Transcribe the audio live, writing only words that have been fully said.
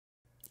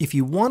If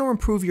you want to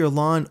improve your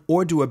lawn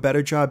or do a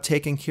better job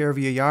taking care of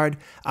your yard,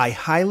 I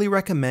highly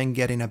recommend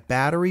getting a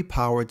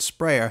battery-powered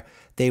sprayer.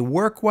 They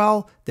work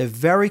well, they're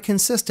very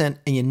consistent,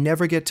 and you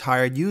never get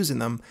tired using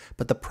them.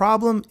 But the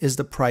problem is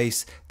the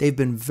price. They've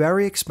been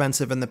very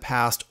expensive in the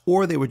past,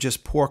 or they were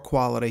just poor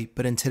quality.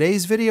 But in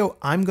today's video,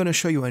 I'm going to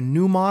show you a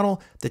new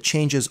model that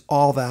changes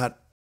all that.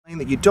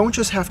 That you don't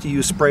just have to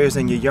use sprayers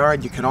in your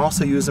yard, you can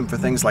also use them for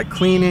things like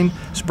cleaning,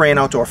 spraying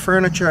outdoor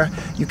furniture.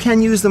 You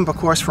can use them, of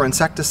course, for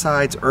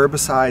insecticides,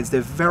 herbicides.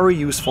 They're very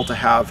useful to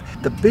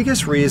have. The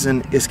biggest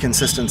reason is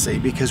consistency,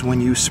 because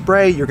when you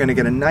spray, you're going to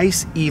get a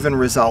nice, even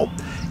result.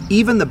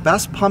 Even the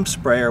best pump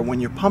sprayer,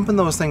 when you're pumping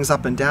those things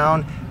up and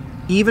down,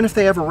 even if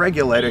they have a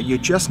regulator, you're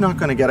just not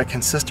going to get a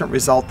consistent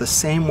result the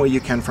same way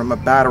you can from a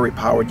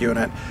battery-powered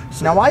unit.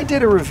 So now I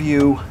did a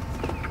review,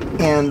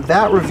 and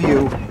that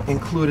review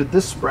included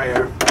this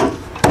sprayer,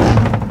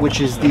 which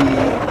is the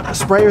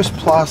Sprayers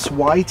Plus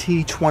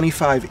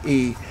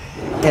YT25E.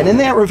 And in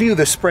that review,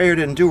 the sprayer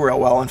didn't do real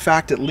well. In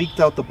fact, it leaked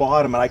out the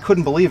bottom, and I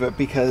couldn't believe it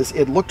because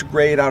it looked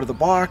great out of the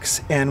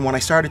box, and when I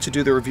started to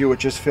do the review, it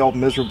just failed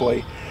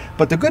miserably.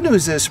 But the good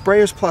news is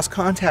Sprayers Plus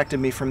contacted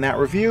me from that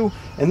review,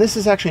 and this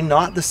is actually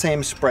not the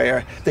same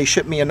sprayer. They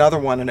shipped me another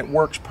one, and it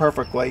works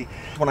perfectly.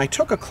 When I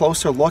took a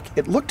closer look,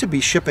 it looked to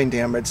be shipping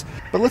damage.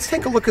 But let's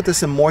take a look at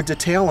this in more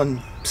detail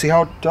and see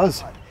how it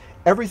does.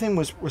 Everything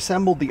was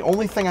assembled. The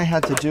only thing I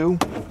had to do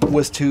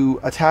was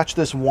to attach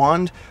this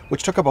wand,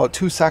 which took about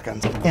 2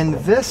 seconds. And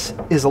this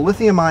is a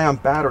lithium-ion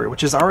battery,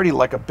 which is already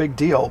like a big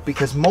deal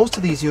because most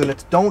of these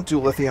units don't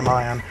do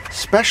lithium-ion,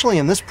 especially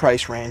in this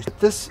price range.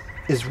 This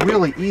is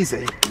really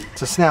easy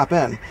to snap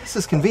in. This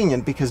is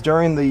convenient because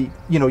during the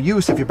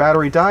use, if your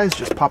battery dies,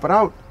 just pop it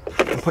out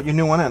and put your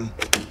new one in.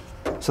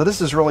 So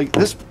this is really,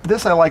 this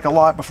I like a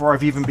lot before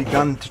I've even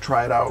begun to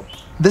try it out.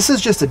 This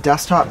is just a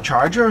desktop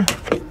charger.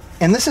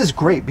 And this is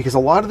great because a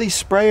lot of these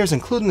sprayers,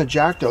 including the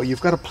Jacto,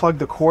 you've got to plug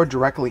the cord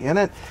directly in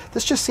it.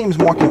 This just seems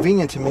more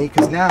convenient to me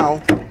because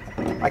now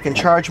I can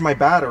charge my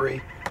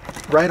battery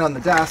right on the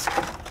desk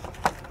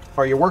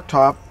or your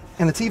worktop.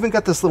 And it's even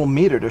got this little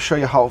meter to show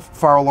you how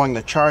far along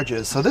the charge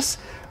is. So this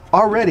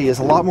already is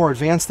a lot more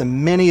advanced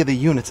than many of the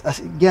units,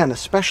 again,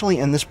 especially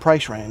in this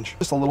price range.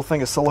 Just a little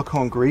thing of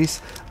silicone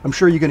grease. I'm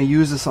sure you're going to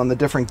use this on the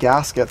different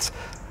gaskets,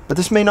 but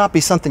this may not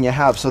be something you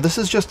have. So this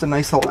is just a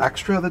nice little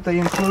extra that they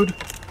include.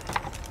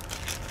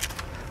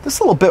 This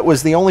little bit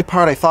was the only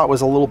part I thought was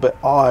a little bit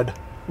odd,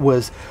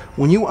 was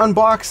when you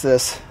unbox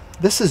this,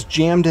 this is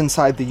jammed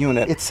inside the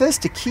unit. It says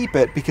to keep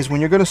it because when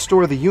you're going to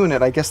store the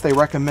unit, I guess they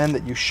recommend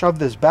that you shove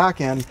this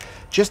back in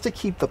just to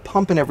keep the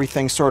pump and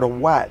everything sort of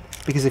wet.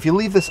 Because if you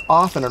leave this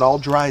off and it all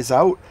dries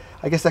out,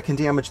 I guess that can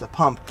damage the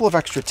pump. Full of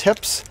extra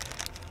tips.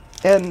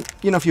 And,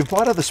 if you've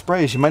bought other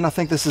sprays, you might not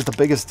think this is the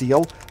biggest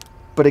deal.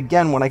 But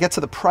again, when I get to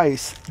the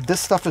price,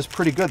 this stuff is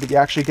pretty good that you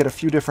actually get a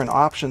few different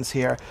options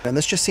here. And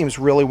this just seems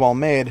really well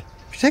made.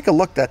 If you take a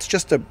look, that's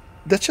just a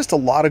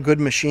lot of good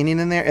machining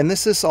in there, and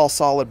this is all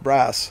solid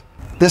brass.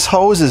 This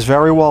hose is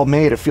very well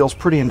made. It feels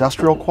pretty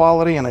industrial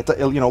quality, and it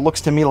looks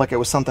to me like it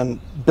was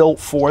something built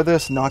for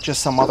this, not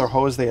just some other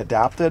hose they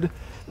adapted.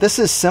 This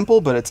is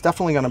simple, but it's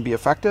definitely going to be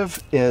effective.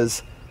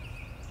 This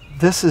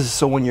is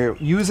so when you're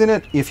using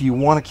it, if you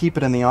want to keep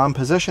it in the on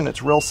position,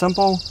 it's real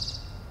simple.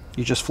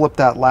 You just flip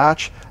that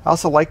latch. I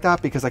also like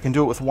that because I can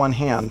do it with one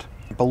hand.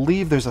 I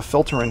believe there's a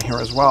filter in here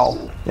as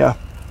well. Yeah,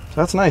 so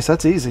that's nice.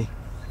 That's easy.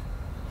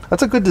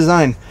 That's a good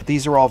design.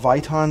 These are all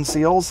Viton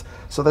seals,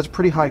 so that's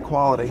pretty high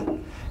quality.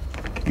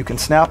 You can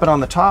snap it on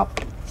the top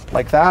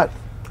like that.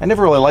 I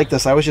never really like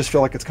this. I always just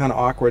feel like it's kind of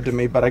awkward to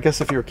me, but I guess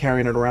if you're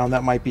carrying it around,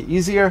 that might be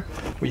easier.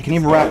 Or you can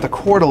even wrap the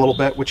cord a little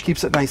bit, which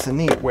keeps it nice and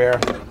neat, where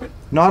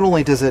not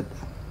only does it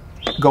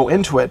go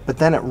into it, but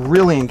then it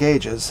really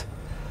engages.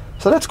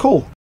 So that's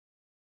cool.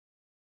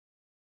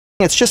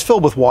 It's just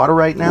filled with water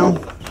right now.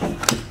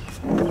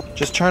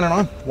 Just turn it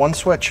on, one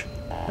switch.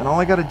 And all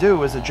I got to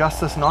do is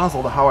adjust this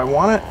nozzle to how I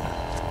want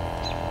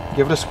it.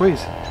 Give it a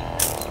squeeze.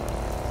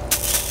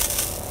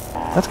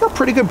 That's got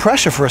pretty good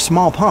pressure for a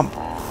small pump.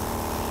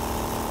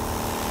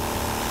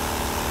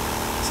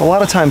 So a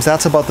lot of times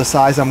that's about the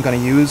size I'm going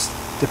to use,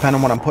 depending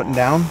on what I'm putting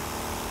down.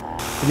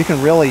 But you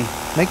can really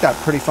make that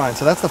pretty fine.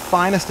 So that's the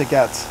finest it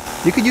gets.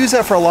 You could use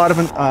that for a lot of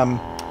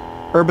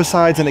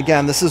herbicides. And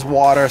again, this is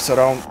water, so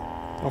don't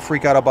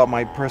freak out about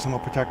my personal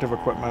protective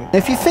equipment.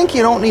 If you think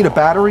you don't need a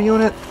battery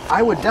unit,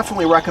 I would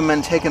definitely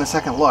recommend taking a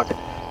second look,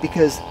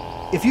 because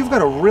if you've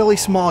got a really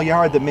small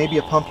yard, that maybe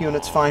a pump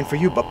unit's fine for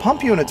you, but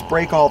pump units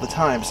break all the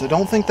time, so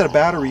don't think that a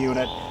battery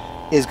unit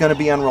is going to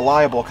be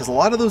unreliable, because a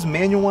lot of those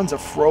manual ones are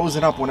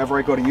frozen up whenever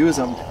I go to use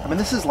them. I mean,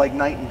 this is like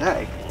night and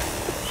day.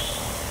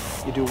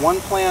 You do one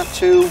plant,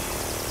 two.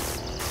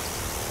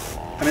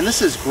 I mean,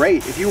 this is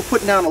great. If you were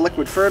putting down a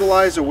liquid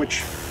fertilizer,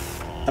 which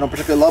I don't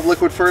particularly love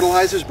liquid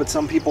fertilizers, but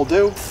some people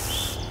do.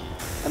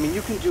 I mean,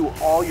 you can do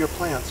all your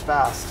plants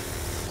fast.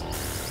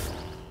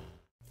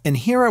 And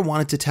here I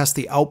wanted to test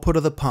the output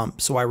of the pump,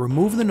 so I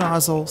removed the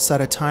nozzle, set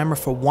a timer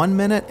for 1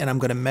 minute, and I'm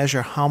going to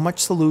measure how much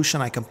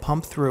solution I can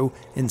pump through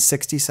in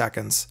 60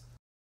 seconds.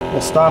 We'll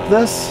stop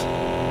this.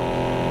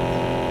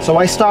 So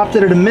I stopped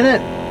it at a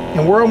minute,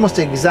 and we're almost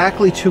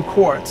exactly 2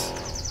 quarts.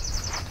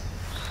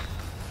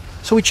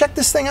 So we checked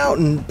this thing out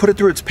and put it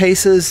through its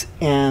paces,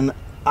 and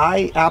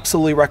I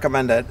absolutely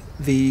recommend it.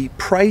 The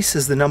price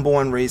is the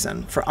 #1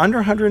 reason. For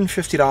under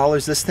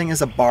 $150, this thing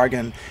is a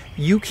bargain.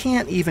 You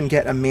can't even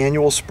get a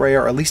manual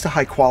sprayer, or at least a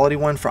high quality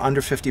one, for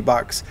under 50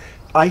 bucks.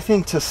 I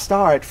think to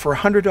start, for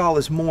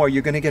 $100 more,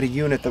 you're going to get a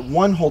unit that,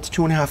 one, holds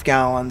 2.5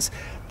 gallons.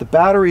 The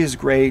battery is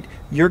great.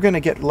 You're going to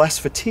get less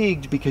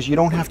fatigued because you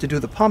don't have to do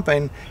the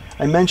pumping.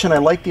 I mentioned I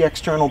like the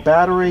external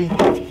battery.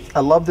 I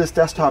love this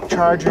desktop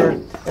charger.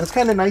 And it's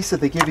kind of nice that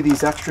they give you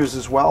these extras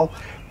as well.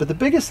 But the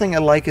biggest thing I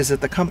like is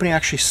that the company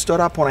actually stood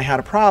up when I had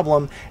a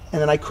problem,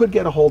 and then I could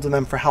get a hold of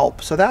them for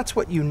help. So that's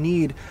what you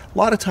need a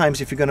lot of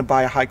times if you're going to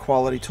buy a high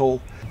quality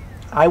tool.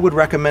 I would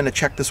recommend to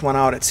check this one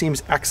out. It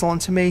seems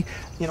excellent to me.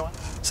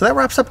 So that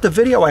wraps up the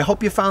video. I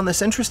hope you found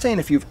this interesting.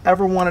 If you've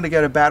ever wanted to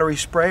get a battery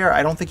sprayer,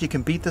 I don't think you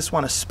can beat this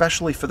one,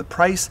 especially for the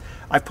price.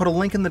 I've put a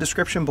link in the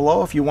description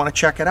below if you want to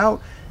check it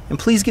out. And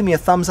please give me a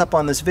thumbs up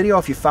on this video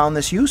if you found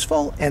this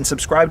useful, and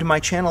subscribe to my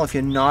channel if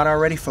you're not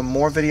already for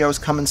more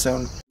videos coming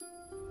soon.